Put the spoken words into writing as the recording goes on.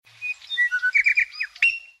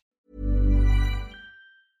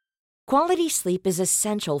Quality sleep is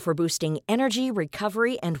essential for boosting energy,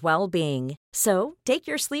 recovery, and well-being. So, take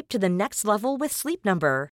your sleep to the next level with Sleep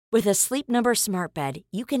Number. With a Sleep Number smart bed,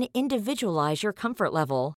 you can individualize your comfort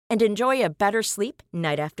level and enjoy a better sleep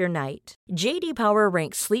night after night. J.D. Power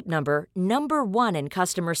ranks Sleep Number number 1 in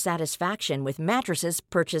customer satisfaction with mattresses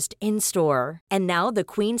purchased in-store. And now the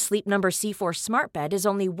Queen Sleep Number C4 smart bed is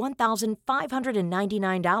only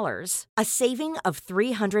 $1,599, a saving of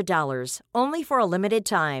 $300, only for a limited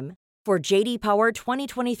time. For J.D. Power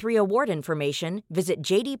 2023 award information, visit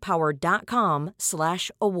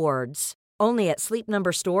jdpower.com/awards. Only at Sleep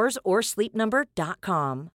Number stores or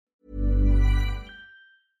sleepnumber.com.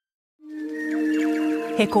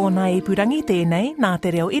 He kōna ipurangi tēnei nā te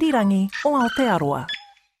reo irirangi o Aotearoa.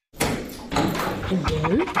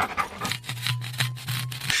 Hello?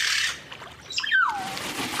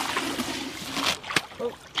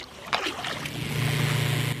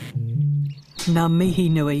 Ngā mihi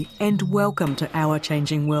nui and welcome to Our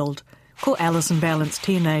Changing World. Ko Alison Balance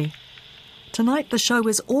tēnei. Tonight the show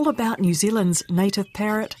is all about New Zealand's native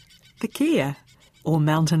parrot, the kea, or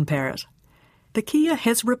mountain parrot. The kea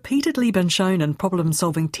has repeatedly been shown in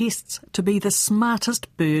problem-solving tests to be the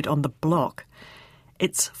smartest bird on the block.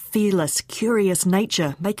 Its fearless, curious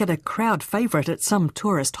nature make it a crowd favourite at some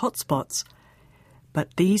tourist hotspots.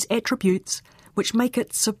 But these attributes, which make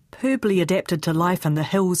it superbly adapted to life in the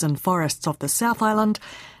hills and forests of the South Island,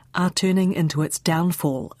 are turning into its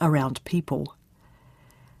downfall around people.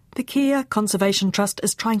 The Kea Conservation Trust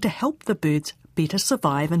is trying to help the birds better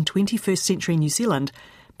survive in 21st century New Zealand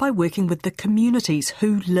by working with the communities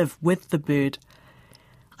who live with the bird.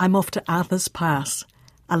 I'm off to Arthur's Pass,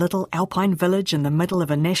 a little alpine village in the middle of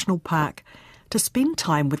a national park, to spend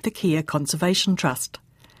time with the Kea Conservation Trust.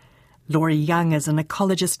 Laurie Young is an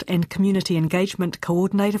ecologist and community engagement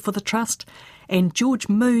coordinator for the Trust, and George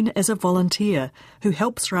Moon is a volunteer who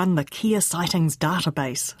helps run the Kea Sightings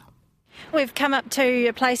database. We've come up to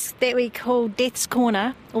a place that we call Death's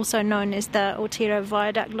Corner, also known as the Otero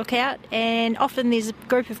Viaduct Lookout, and often there's a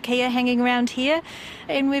group of kea hanging around here,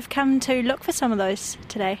 and we've come to look for some of those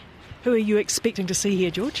today. Who are you expecting to see here,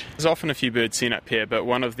 George? There's often a few birds seen up here, but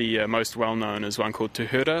one of the most well-known is one called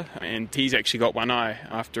Tuhura, and he's actually got one eye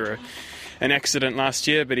after an accident last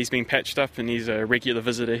year, but he's been patched up and he's a regular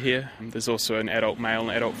visitor here. There's also an adult male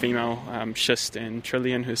and adult female, schist and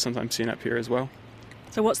trillion, who's sometimes seen up here as well.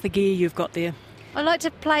 So what's the gear you've got there? I like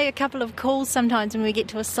to play a couple of calls sometimes when we get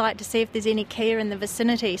to a site to see if there's any kea in the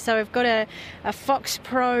vicinity. So I've got a Fox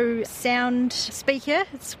Pro sound speaker.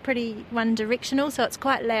 It's pretty one-directional, so it's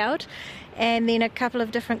quite loud. And then a couple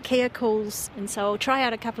of different kea calls. And so I'll try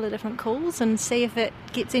out a couple of different calls and see if it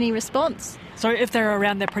gets any response. So if they're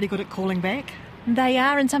around, they're pretty good at calling back? They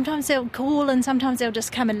are, and sometimes they'll call and sometimes they'll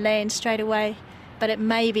just come and land straight away. But it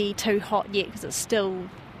may be too hot yet because it's still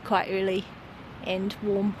quite early and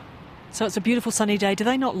warm. So it's a beautiful sunny day. Do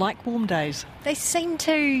they not like warm days? They seem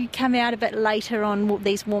to come out a bit later on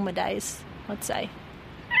these warmer days, I'd say.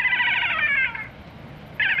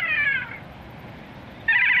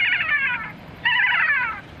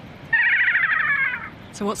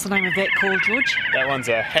 So what's the name of that call, George? That one's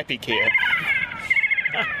a happy kea.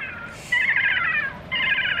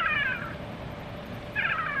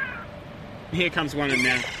 Here comes one in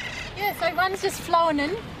now. Yeah, so one's just flowing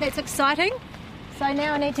in. That's exciting. So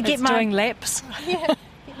now I need to get it's doing laps. get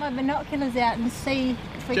my binoculars out and see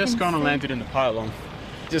if we Just can gone and see. landed in the pylon.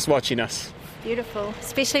 Just watching us. Beautiful,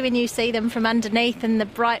 especially when you see them from underneath in the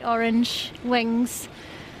bright orange wings.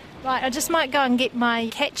 Right, I just might go and get my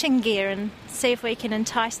catching gear and see if we can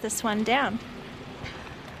entice this one down.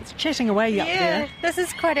 It's chatting away up there. This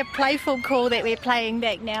is quite a playful call that we're playing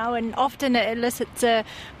back now, and often it elicits a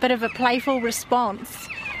bit of a playful response.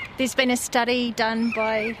 There's been a study done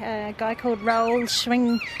by a guy called Raoul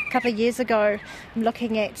Schwing a couple of years ago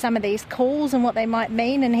looking at some of these calls and what they might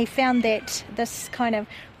mean, and he found that this kind of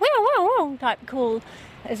wow, wow, wow type call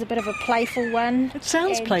is a bit of a playful one. It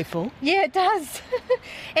sounds playful. Yeah, it does.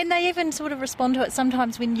 And they even sort of respond to it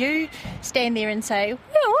sometimes when you stand there and say, wow,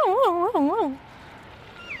 wow, wow, wow, wow.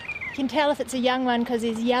 You can tell if it's a young one because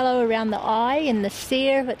there's yellow around the eye and the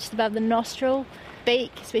cere, which is above the nostril,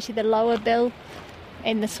 beak, especially the lower bill.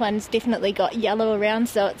 And this one's definitely got yellow around,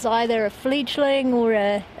 so it's either a fledgling or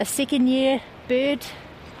a second-year bird.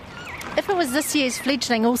 If it was this year's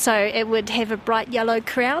fledgling also, it would have a bright yellow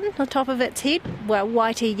crown on top of its head, well,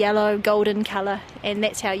 whitey, yellow, golden colour, and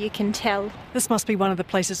that's how you can tell. This must be one of the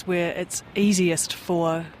places where it's easiest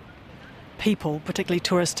for people, particularly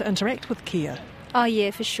tourists, to interact with kea. Oh yeah,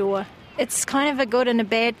 for sure. It's kind of a good and a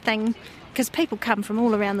bad thing because people come from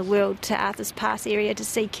all around the world to Arthur's Pass area to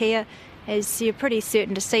see kea, as you're pretty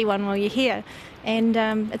certain to see one while you're here. And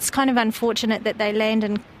it's kind of unfortunate that they land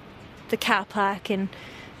in the car park and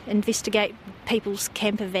investigate people's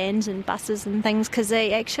camper vans and buses and things, because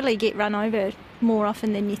they actually get run over more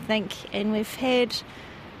often than you think. And we've had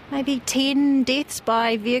maybe 10 deaths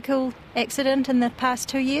by vehicle accident in the past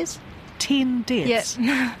 2 years. 10 deaths?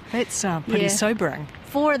 Yeah. That's pretty sobering.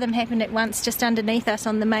 4 of them happened at once just underneath us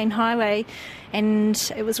on the main highway,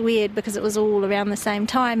 and it was weird because it was all around the same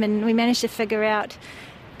time, and we managed to figure out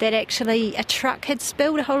that actually a truck had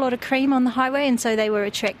spilled a whole lot of cream on the highway, and so they were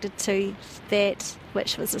attracted to that,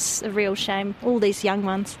 which was a real shame. All these young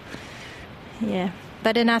ones. Yeah.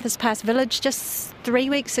 But in Arthur's Pass village, just 3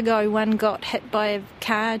 weeks ago, one got hit by a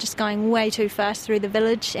car just going way too fast through the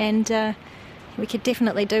village, and we could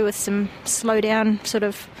definitely do with some slow down sort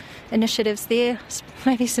of initiatives there,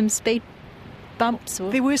 maybe some speed bumps.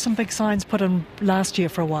 There were some big signs put in last year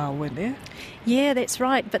for a while, weren't there? Yeah, that's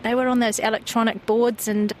right, but they were on those electronic boards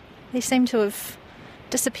and they seem to have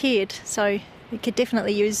disappeared, so we could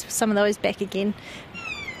definitely use some of those back again.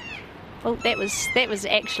 Well, that was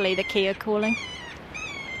actually the Kea calling.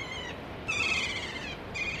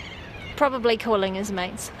 Probably calling his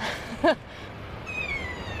mates.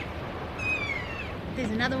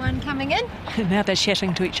 There's another one coming in. Now they're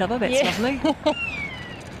chatting to each other, that's lovely.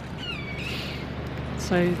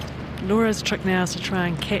 So Laura's trick now is to try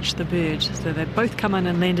and catch the bird. So they've both come in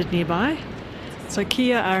and landed nearby. So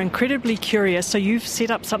Kea are incredibly curious, so you've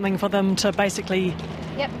set up something for them to basically...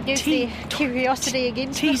 Yep, use their curiosity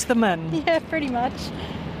against tease them in. Yeah, pretty much.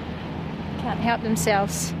 Can't help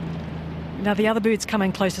themselves. Now the other bird's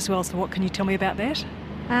coming close as well, so what can you tell me about that?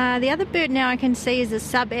 The other bird now I can see is a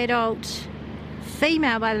sub-adult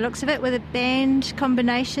female by the looks of it, with a band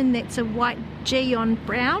combination that's a white G on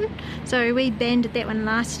brown. So we banded that one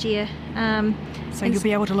last year. So you'll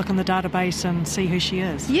be able to look in the database and see who she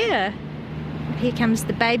is? Yeah. Here comes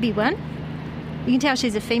the baby one. You can tell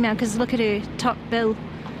she's a female because look at her top bill.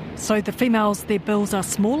 So the females, their bills are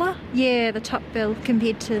smaller? Yeah, the top bill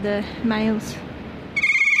compared to the males.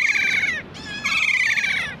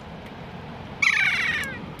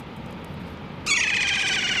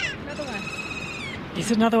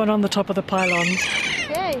 There's another one on the top of the pylon.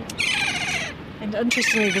 Okay. And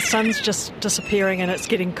interestingly, the sun's just disappearing and it's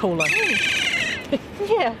getting cooler.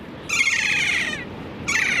 Yeah.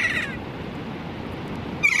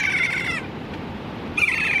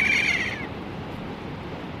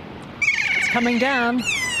 It's coming down.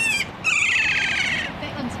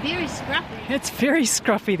 That one's very scruffy. It's very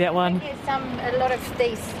scruffy, that one. A lot of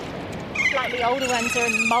these slightly older ones are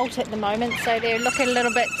in molt at the moment, so they're looking a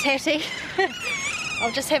little bit tatty.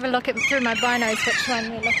 I'll just have a look through my binos which one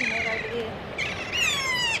we're looking at over there.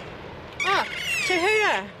 Ah,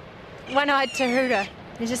 Tahuta. One-eyed Tahuta.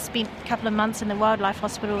 He's just spent a couple of months in the wildlife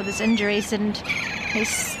hospital with his injuries, and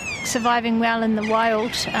he's surviving well in the wild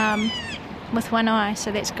with one eye,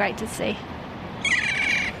 so that's great to see.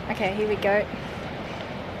 Okay, here we go.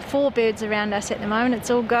 4 birds around us at the moment. It's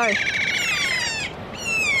all go.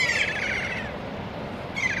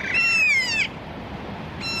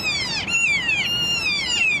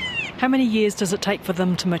 How many years does it take for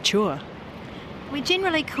them to mature? We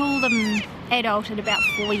generally call them adult at about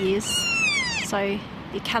 4 years. So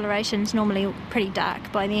their coloration's normally pretty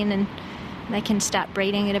dark by then, and they can start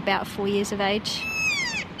breeding at about 4 years of age.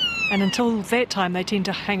 And until that time, they tend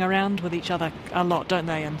to hang around with each other a lot, don't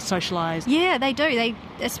they, and socialise? Yeah, they do. They,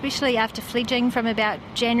 especially after fledging from about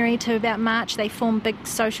January to about March, they form big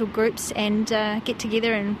social groups and get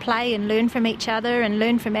together and play and learn from each other and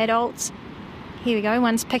learn from adults. Here we go,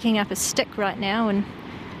 one's picking up a stick right now and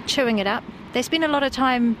chewing it up. They spend a lot of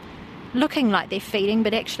time looking like they're feeding,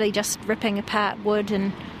 but actually just ripping apart wood,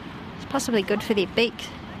 and it's possibly good for their beak.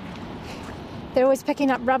 They're always picking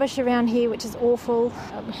up rubbish around here, which is awful.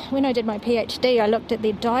 When I did my PhD, I looked at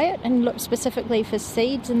their diet and looked specifically for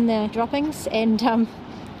seeds in their droppings, and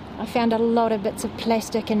I found a lot of bits of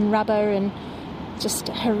plastic and rubber and just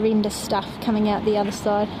horrendous stuff coming out the other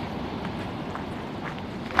side.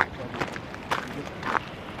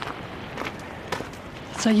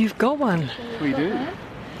 So you've got one. We do.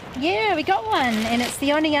 Yeah, we got one, and it's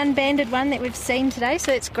the only unbanded one that we've seen today,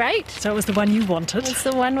 so it's great. So it was the one you wanted? It's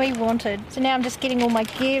the one we wanted. So now I'm just getting all my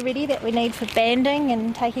gear ready that we need for banding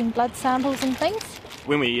and taking blood samples and things.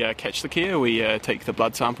 When we catch the Kea, we take the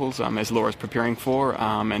blood samples, as Laura's preparing for,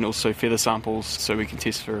 and also feather samples, so we can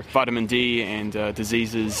test for vitamin D and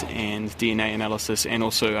diseases and DNA analysis, and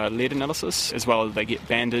also lead analysis, as well as they get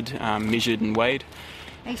banded, measured and weighed.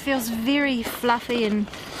 He feels very fluffy and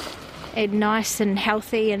nice and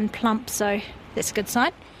healthy and plump, so that's a good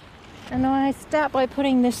sign. And I start by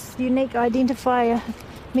putting this unique identifier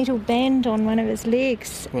metal band on one of his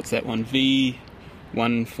legs. What's that one?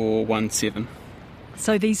 V1417.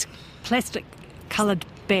 So these plastic coloured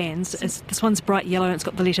bands, this one's bright yellow and it's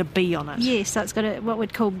got the letter B on it. Yes, so it's got what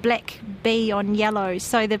we'd call black B on yellow.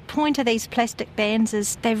 So the point of these plastic bands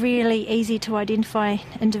is they're really easy to identify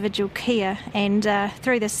individual kea, and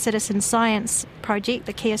through this citizen science project,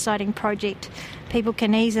 the Kea Sighting Project, people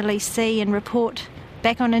can easily see and report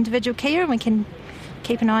back on individual kea, and we can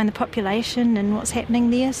keep an eye on the population and what's happening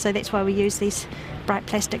there. So that's why we use these bright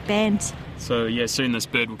plastic bands. So yeah, soon this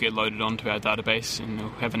bird will get loaded onto our database and it'll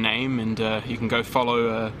have a name, and you can go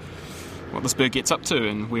follow what this bird gets up to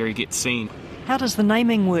and where he gets seen. How does the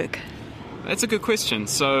naming work? That's a good question.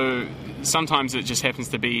 So sometimes it just happens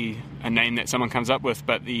to be a name that someone comes up with,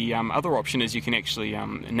 but the other option is you can actually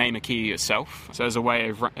name a kea yourself. So as a way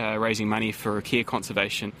of raising money for Kea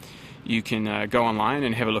Conservation, you can go online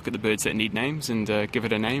and have a look at the birds that need names and give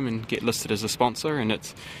it a name and get listed as a sponsor. And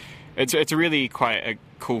it's really quite a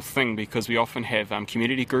cool thing because we often have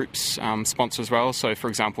community groups sponsor as well. So for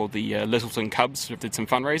example, the Littleton Cubs did some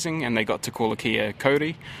fundraising and they got to call a kea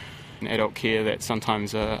kauri, an adult kea that's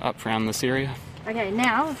sometimes up around this area. Okay,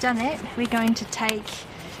 now we've done that, we're going to take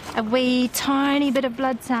a wee tiny bit of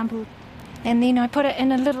blood sample, and then I put it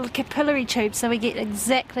in a little capillary tube so we get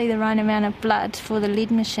exactly the right amount of blood for the lead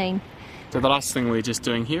machine. So the last thing we're just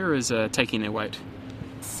doing here is taking their weight.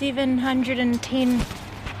 710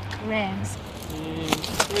 grams.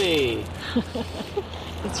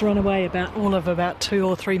 It's run away about 2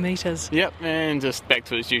 or 3 metres. Yep, and just back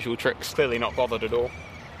to its usual tricks, clearly not bothered at all.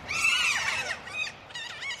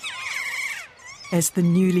 As the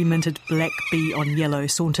newly minted black bee on yellow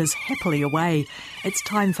saunters happily away, it's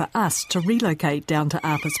time for us to relocate down to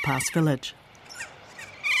Arthur's Pass village.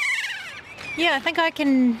 Yeah, I think I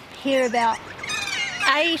can hear about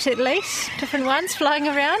 8 at least, different ones flying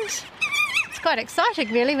around. It's quite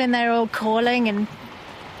exciting really when they're all calling and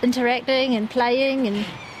interacting and playing and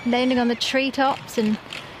landing on the treetops. And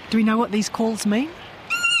do we know what these calls mean?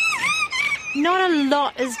 Not a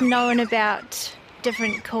lot is known about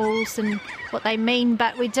different calls and what they mean,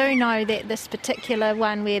 but we do know that this particular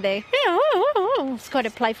one where they it's quite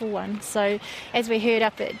a playful one. So as we heard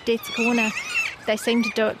up at Death's Corner, they seem to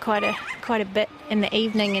do it quite a bit in the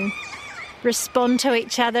evening and respond to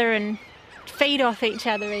each other and feed off each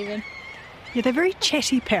other even. Yeah, they're very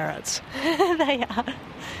chatty parrots. They are.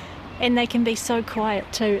 And they can be so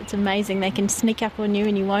quiet too, it's amazing. They can sneak up on you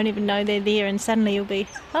and you won't even know they're there, and suddenly you'll be,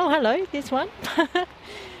 oh hello, there's one.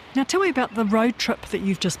 Now tell me about the road trip that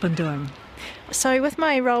you've just been doing. So with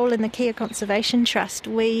my role in the Kea Conservation Trust,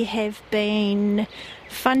 we have been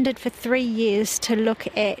funded for 3 years to look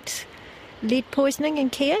at lead poisoning in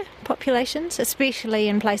kea populations, especially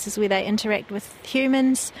in places where they interact with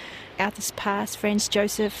humans. Arthur's Pass, Franz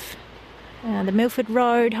Joseph, the Milford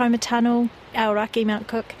Road, Homer Tunnel, Aoraki, Mount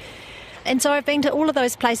Cook. And so I've been to all of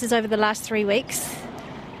those places over the last 3 weeks,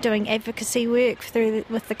 doing advocacy work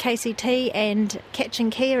with the KCT and catching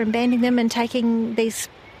kea and banding them and taking these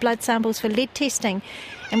blood samples for lead testing.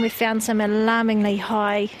 And we've found some alarmingly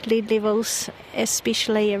high lead levels,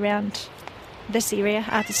 especially around this area,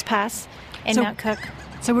 Arthur's Pass and Mount Cook.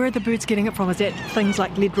 So where are the birds getting it from? Is that things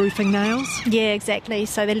like lead roofing nails? Yeah, exactly.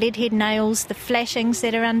 So the lead head nails, the flashings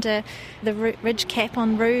that are under the ridge cap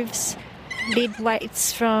on roofs, lead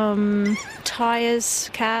weights from tyres,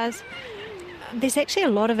 cars. There's actually a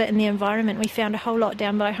lot of it in the environment. We found a whole lot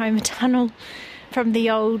down by Homer Tunnel from the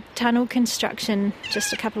old tunnel construction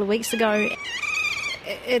just a couple of weeks ago.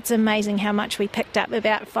 It's amazing how much we picked up,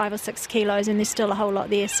 about 5 or 6 kilos, and there's still a whole lot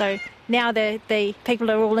there. So now the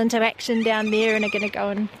people are all into action down there and are going to go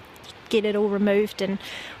and get it all removed, and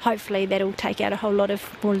hopefully that'll take out a whole lot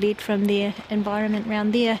of more lead from their environment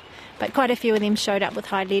around there. But quite a few of them showed up with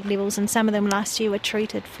high lead levels, and some of them last year were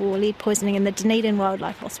treated for lead poisoning in the Dunedin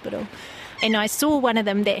Wildlife Hospital. And I saw one of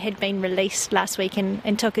them that had been released last week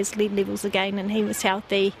and took his lead levels again, and he was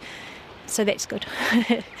healthy, so that's good.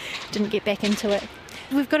 Didn't get back into it.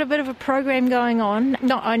 We've got a bit of a program going on,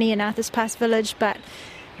 not only in Arthur's Pass Village, but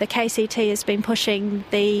the KCT has been pushing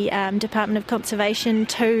the Department of Conservation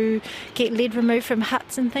to get lead removed from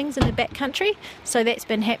huts and things in the backcountry. So that's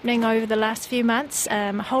been happening over the last few months.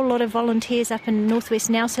 A whole lot of volunteers up in northwest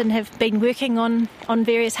Nelson have been working on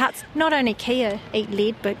various huts. Not only kea eat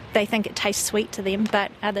lead, but they think it tastes sweet to them,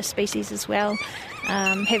 but other species as well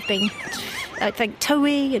have been, I think,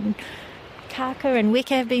 tui and kaka and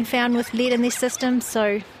weka have been found with lead in their system.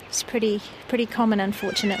 So it's pretty common,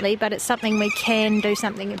 unfortunately, but it's something we can do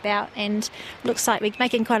something about, and looks like we're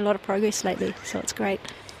making quite a lot of progress lately, so it's great.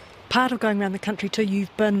 Part of going around the country too,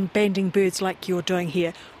 you've been banding birds like you're doing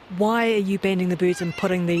here. Why are you banding the birds and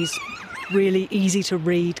putting these really easy to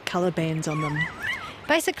read colour bands on them?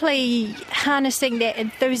 Basically harnessing that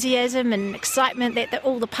enthusiasm and excitement that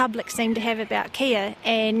all the public seem to have about Kea,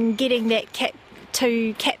 and getting that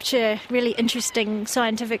to capture really interesting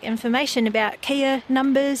scientific information about Kea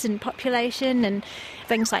numbers and population, and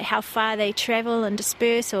things like how far they travel and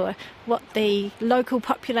disperse, or what the local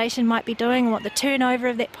population might be doing, or what the turnover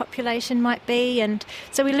of that population might be. And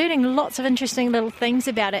so we're learning lots of interesting little things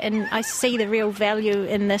about it, and I see the real value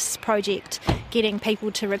in this project. Getting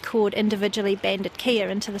people to record individually banded Kea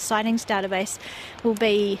into the sightings database will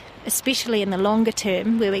be, especially in the longer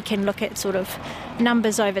term, where we can look at sort of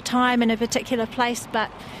numbers over time in a particular place. But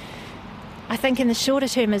I think in the shorter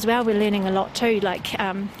term as well, we're learning a lot too. Like,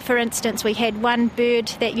 for instance, we had one bird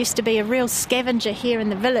that used to be a real scavenger here in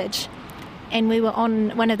the village, and we were on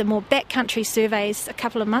one of the more backcountry surveys a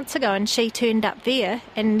couple of months ago, and she turned up there,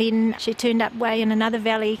 and then she turned up way in another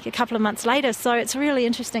valley a couple of months later. So it's really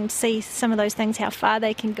interesting to see some of those things, how far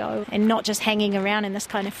they can go, and not just hanging around in this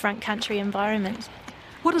kind of front country environment.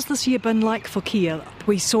 What has this year been like for Kea?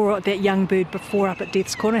 We saw that young bird before up at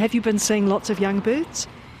Death's Corner. Have you been seeing lots of young birds?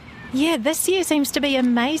 Yeah, this year seems to be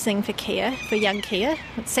amazing for Kea, for young Kea.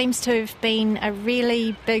 It seems to have been a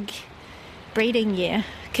really big breeding year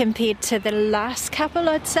compared to the last couple,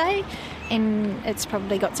 I'd say. And it's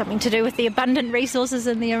probably got something to do with the abundant resources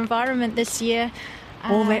in the environment this year.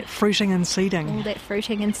 All that fruiting and seeding.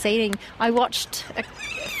 I watched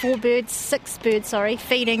six birds,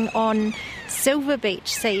 feeding on silver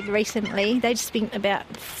beach seed recently. They just spent about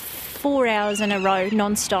 4 hours in a row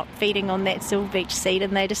non-stop feeding on that silver beach seed,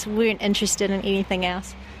 and they just weren't interested in anything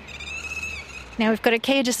else. Now we've got a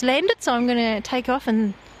Kea just landed, so I'm going to take off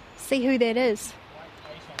and see who that is.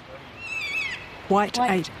 White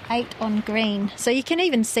 8 on green. So you can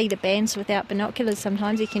even see the bands without binoculars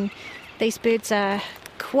sometimes. These birds are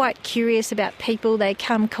quite curious about people. They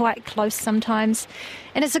come quite close sometimes.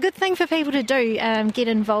 And it's a good thing for people to do, get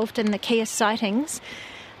involved in the Kea sightings.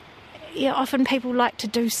 Yeah, often people like to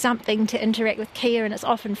do something to interact with Kea, and it's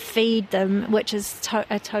often feed them, which is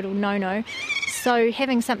a total no-no. So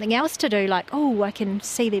having something else to do, like, I can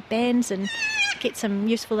see their bands and get some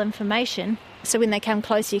useful information. So when they come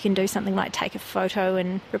close, you can do something like take a photo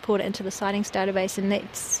and report it into the sightings database, and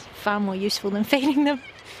that's far more useful than feeding them.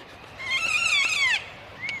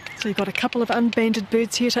 So you've got a couple of unbanded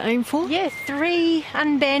birds here to aim for? Yeah, 3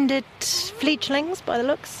 unbanded fledglings by the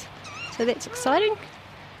looks. So that's exciting.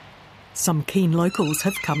 Some keen locals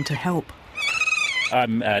have come to help.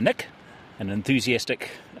 I'm Nick, an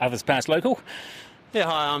enthusiastic Arthur's Pass local. Yeah,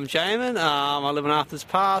 hi, I'm Jamin. I live in Arthur's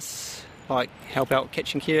Pass. Help out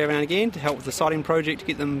catching Kea every now and again to help with the sighting project to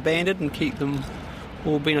get them banded and keep them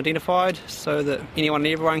all being identified so that anyone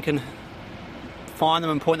and everyone can find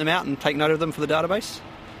them and point them out and take note of them for the database.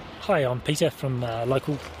 Hi, I'm Peter from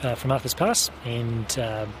local from Arthur's Pass and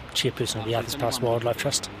chairperson of the Arthur's Pass Wildlife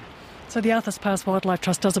Trust. So the Arthur's Pass Wildlife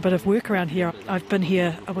Trust does a bit of work around here. I've been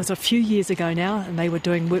here, it was a few years ago now, and they were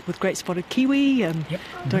doing work with great spotted kiwi and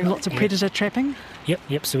doing lots of predator trapping.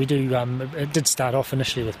 Yep. So we do. It did start off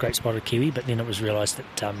initially with great spotted kiwi, but then it was realised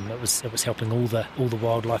that it was helping all the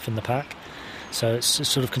wildlife in the park. So it's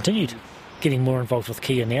sort of continued, getting more involved with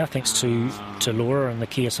Kea now, thanks to Laura and the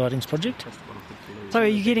Kea Sightings Project. So are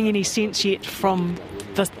you getting any sense yet from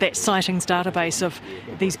that sightings database of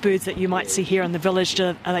these birds that you might see here in the village?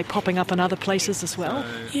 Are they popping up in other places as well?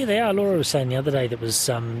 Yeah, they are. Laura was saying the other day that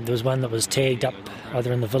there was one that was tagged up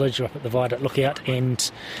either in the village or up at the Viaduct Lookout,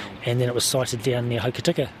 and then it was sighted down near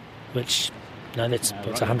Hokitika, which it's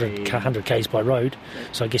 100 k's by road.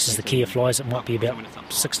 So I guess as the Kea flies, it might be about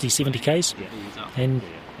 60, 70 k's, and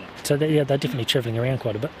so they're definitely travelling around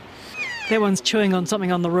quite a bit. That one's chewing on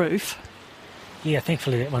something on the roof. Yeah,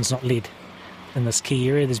 thankfully that one's not lead. In this Kea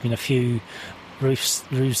area, there's been a few roofs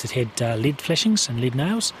that had lead flashings and lead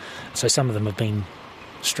nails, so some of them have been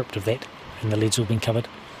stripped of that, and the lead's all been covered.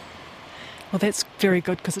 Well, that's very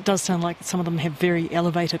good, because it does sound like some of them have very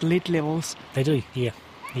elevated lead levels. They do, yeah,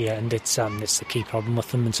 and that's the key problem with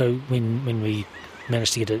them. And so when we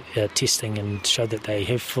managed to get a testing and show that they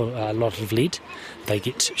have a lot of lead, they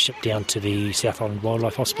get shipped down to the South Island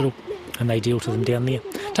Wildlife Hospital, and they deal to them down there.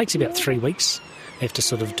 It takes about 3 weeks. They have to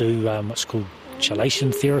sort of do what's called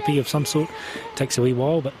chelation therapy of some sort. It takes a wee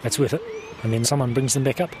while, but it's worth it. And then someone brings them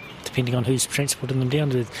back up, depending on who's transporting them down.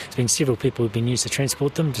 There's been several people who've been used to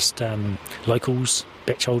transport them, just locals,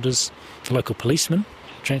 batch holders. The local policeman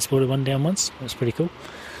transported one down once. That was pretty cool.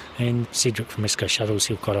 And Cedric from Esco Shuttles,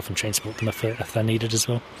 he'll quite often transport them if they need it as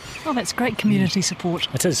well. Oh, that's great community support.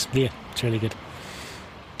 It is, yeah, it's really good.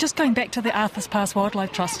 Just going back to the Arthur's Pass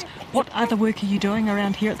Wildlife Trust, what other work are you doing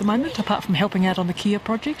around here at the moment, apart from helping out on the Kea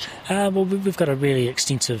project? Well, we've got a really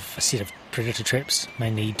extensive set of predator traps,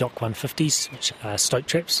 mainly Dock 150s, which are stoke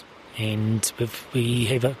traps, and we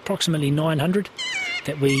have approximately 900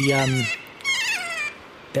 that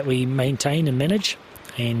we maintain and manage,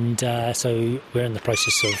 and so we're in the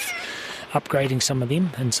process of upgrading some of them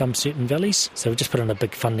in some certain valleys. So we've just put in a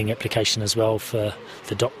big funding application as well for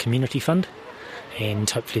the Dock Community Fund, and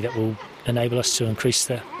hopefully that will enable us to increase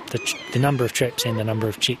the number of traps and the number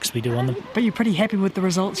of checks we do on them. But you're pretty happy with the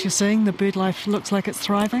results you're seeing? The bird life looks like it's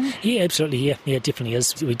thriving? Yeah, absolutely, yeah, it definitely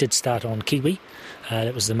is. We did start on kiwi,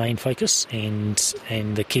 that was the main focus, and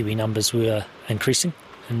the kiwi numbers were increasing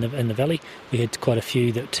in the valley. We had quite a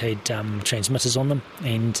few that had transmitters on them,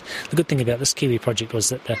 and the good thing about this kiwi project was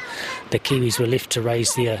that the kiwis were left to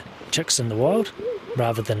raise their chicks in the wild,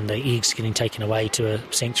 rather than the eggs getting taken away to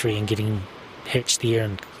a sanctuary and getting hatched there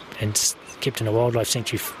and kept in a wildlife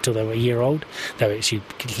sanctuary till they were a year old. They were actually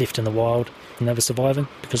left in the wild and they were surviving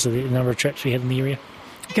because of the number of traps we had in the area.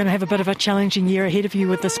 You're going to have a bit of a challenging year ahead of you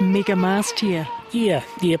with this mega mast here. Yeah,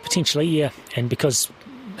 potentially, yeah. And because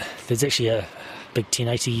there's actually a big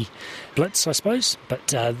 1080 blitz, I suppose, but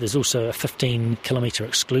there's also a 15-kilometre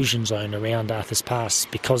exclusion zone around Arthur's Pass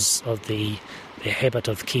because of the habit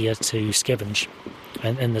of Kea to scavenge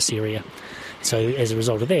in this area. So as a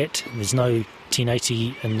result of that, there's no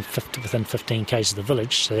 1080 within 15 k's of the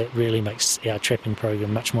village, so that really makes our trapping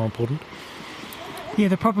program much more important. Yeah,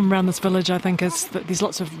 the problem around this village, I think, is that there's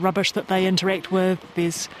lots of rubbish that they interact with,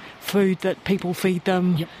 there's food that people feed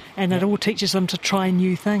them, and it all teaches them to try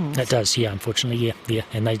new things. It does, yeah, unfortunately, yeah.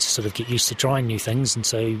 And they just sort of get used to trying new things, and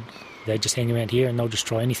so they just hang around here and they'll just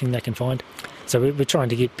try anything they can find. So we're trying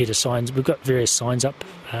to get better signs. We've got various signs up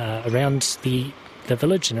around the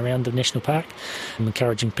village and around the national park,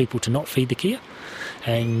 encouraging people to not feed the Kea,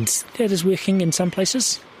 and that is working in some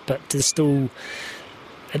places, but there's still,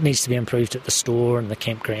 it needs to be improved at the store and the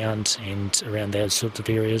campground and around those sorts of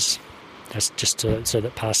areas. That's just so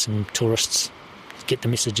that passing tourists get the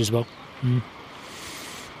message as well.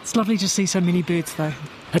 It's lovely to see so many birds though.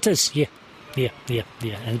 It is, yeah.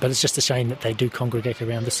 But it's just a shame that they do congregate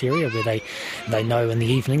around this area where they know in the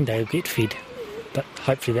evening they'll get fed. But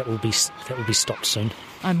hopefully that will be stopped soon.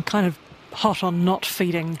 I'm kind of hot on not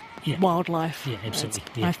feeding wildlife. Yeah, absolutely.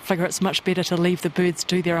 Yeah. I figure it's much better to leave the birds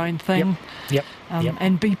do their own thing. Yep.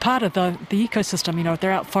 And be part of the ecosystem. You know, if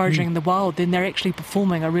they're out foraging in the wild, then they're actually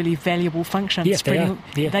performing a really valuable function. Yeah, they are.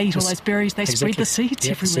 Yeah. They eat all those berries, they spread the seeds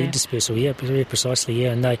everywhere. Seed dispersal, precisely,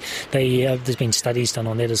 and they there's been studies done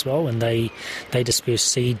on that as well, and they disperse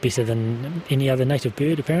seed better than any other native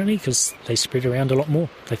bird, apparently, because they spread around a lot more.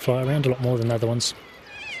 They fly around a lot more than other ones.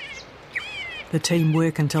 The team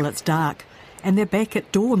work until it's dark, and they're back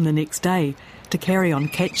at dawn the next day to carry on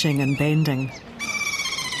catching and banding.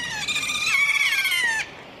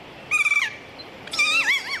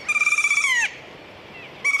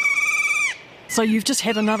 So you've just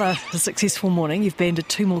had another successful morning. You've banded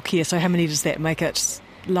 2 more Kea. So how many does that make it?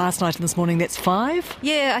 Last night and this morning, that's 5?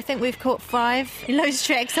 Yeah, I think we've caught 5. You lose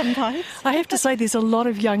track sometimes. I have to say there's a lot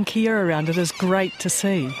of young Kea around. It is great to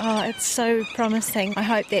see. Oh, it's so promising. I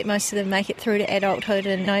hope that most of them make it through to adulthood,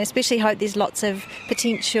 and I especially hope there's lots of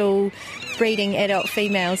potential breeding adult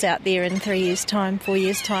females out there in 3 years' time, 4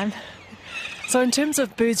 years' time. So in terms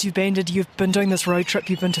of birds you've banded, you've been doing this road trip,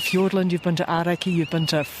 you've been to Fiordland, you've been to Araki, you've been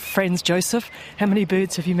to Franz Josef. How many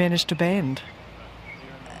birds have you managed to band?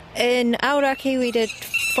 In Aoraki we did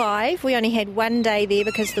 5. We only had 1 day there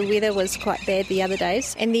because the weather was quite bad the other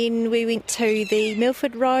days. And then we went to the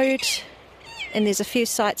Milford Road, and there's a few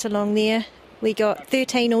sites along there. We got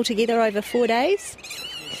 13 altogether over 4 days.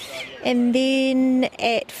 And then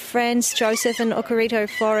at Franz Josef and Okarito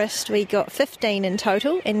Forest we got 15 in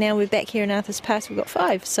total, and now we're back here in Arthur's Pass, we've got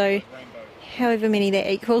 5. So however many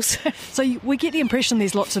that equals. So we get the impression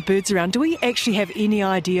there's lots of birds around. Do we actually have any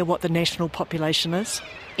idea what the national population is?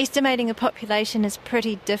 Estimating a population is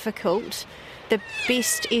pretty difficult. The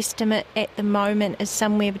best estimate at the moment is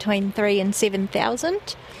somewhere between 3,000 and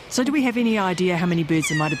 7,000. So do we have any idea how many birds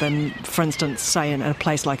there might have been, for instance, say in a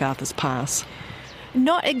place like Arthur's Pass?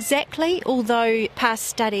 Not exactly, although past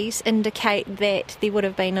studies indicate that there would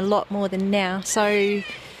have been a lot more than now. So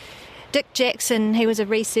Dick Jackson, he was a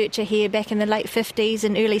researcher here back in the late 50s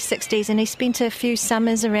and early 60s, and he spent a few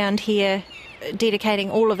summers around here dedicating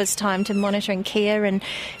all of his time to monitoring Kea, and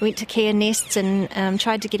went to Kea nests and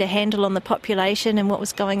tried to get a handle on the population and what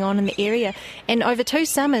was going on in the area. And over 2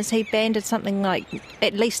 summers he banded something like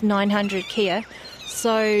at least 900 Kea.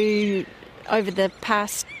 So over the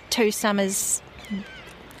past 2 summers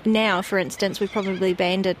now, for instance, we've probably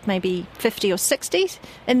banded maybe 50 or 60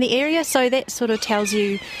 in the area. So that sort of tells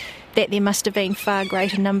you that there must have been far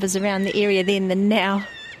greater numbers around the area then than now.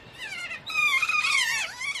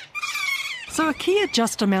 So are kea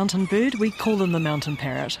just a mountain bird? We call them the mountain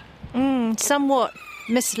parrot. Somewhat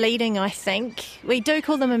misleading, I think. We do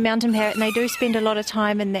call them a mountain parrot, and they do spend a lot of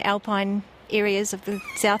time in the alpine areas of the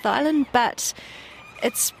South Island, but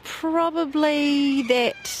it's probably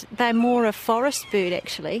that they're more a forest bird,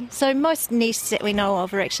 actually. So most nests that we know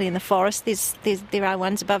of are actually in the forest. There are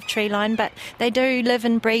ones above tree line, but they do live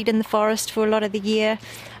and breed in the forest for a lot of the year.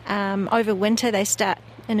 Over winter, they start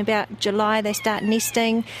in about July, they start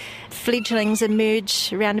nesting. Fledglings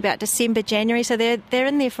emerge around about December, January, so they're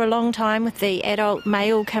in there for a long time, with the adult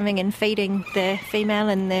male coming and feeding the female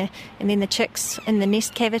and then the chicks in the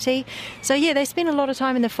nest cavity. So yeah, they spend a lot of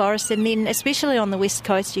time in the forest, and then especially on the west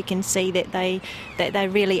coast you can see that they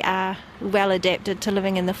really are well adapted to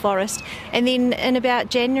living in the forest. And then in about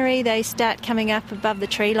January they start coming up above the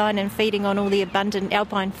tree line and feeding on all the abundant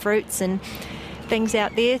alpine fruits and things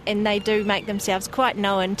out there, and they do make themselves quite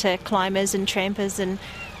known to climbers and trampers and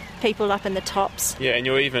people up in the tops. Yeah, and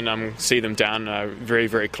you'll even see them down very,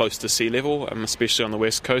 very close to sea level, especially on the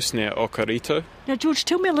west coast near Okarito. Now, George,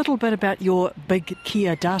 tell me a little bit about your big Kea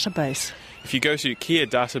database. If you go to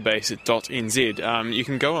keadatabase.nz, you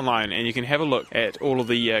can go online and you can have a look at all of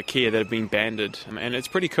the kea that have been banded, and it's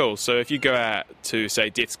pretty cool. So if you go out to, say,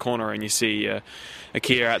 Death's Corner and you see a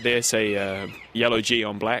kea out there, say yellow G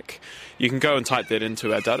on black, you can go and type that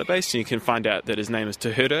into our database and you can find out that his name is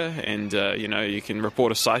Tuhura, and you can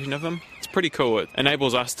report a sighting of him. It's pretty cool. It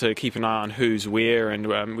enables us to keep an eye on who's where,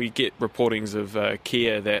 and we get reportings of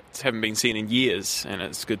kea that haven't been seen in years, and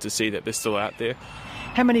it's good to see that they're still out there.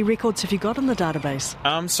 How many records have you got in the database?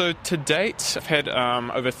 So to date, I've had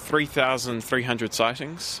over 3,300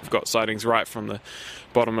 sightings. I've got sightings right from the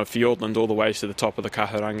bottom of Fiordland all the way to the top of the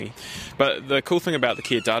Kahurangi. But the cool thing about the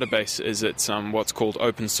Kea database is it's what's called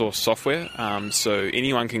open source software. So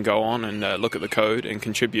anyone can go on and look at the code and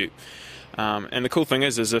contribute. And the cool thing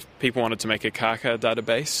is if people wanted to make a kaka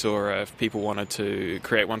database, or if people wanted to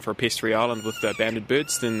create one for a pestry island with banded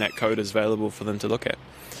birds, then that code is available for them to look at.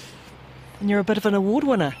 And you're a bit of an award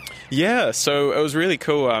winner. Yeah, so it was really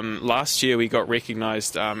cool. Last year we got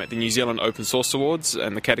recognised at the New Zealand Open Source Awards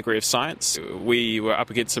in the category of science. We were up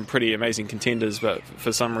against some pretty amazing contenders, but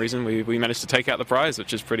for some reason we managed to take out the prize,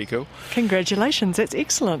 which is pretty cool. Congratulations, that's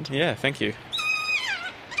excellent. Yeah, thank you.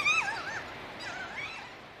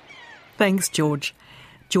 Thanks, George.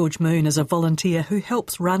 George Moon is a volunteer who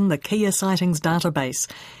helps run the Kea Sightings database,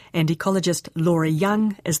 and ecologist Laura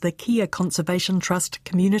Young is the Kea Conservation Trust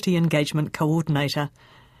Community Engagement Coordinator.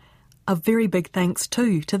 A very big thanks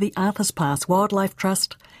too to the Arthur's Pass Wildlife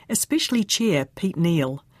Trust, especially Chair Pete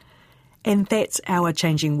Neal. And that's our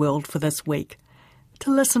Changing World for this week.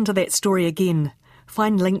 To listen to that story again,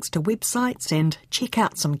 find links to websites and check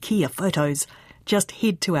out some Kea photos, just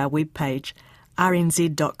head to our webpage,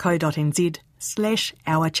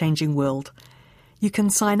 rnz.co.nz/Our Changing World. You can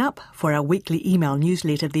sign up for our weekly email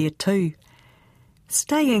newsletter there too.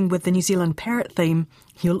 Staying with the New Zealand parrot theme,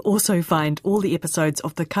 you'll also find all the episodes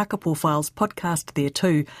of the Kakapo Files podcast there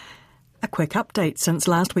too. A quick update since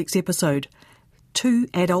last week's episode. 2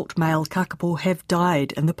 adult male kakapo have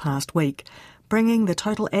died in the past week, bringing the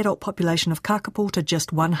total adult population of kakapo to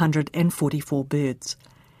just 144 birds.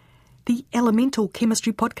 The Elemental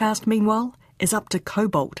Chemistry podcast, meanwhile, is up to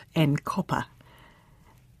cobalt and copper.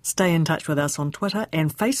 Stay in touch with us on Twitter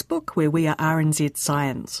and Facebook, where we are RNZ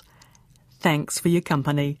Science. Thanks for your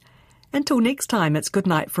company. Until next time, it's good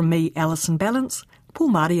night from me, Alison Balance. Pō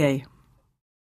Mārie.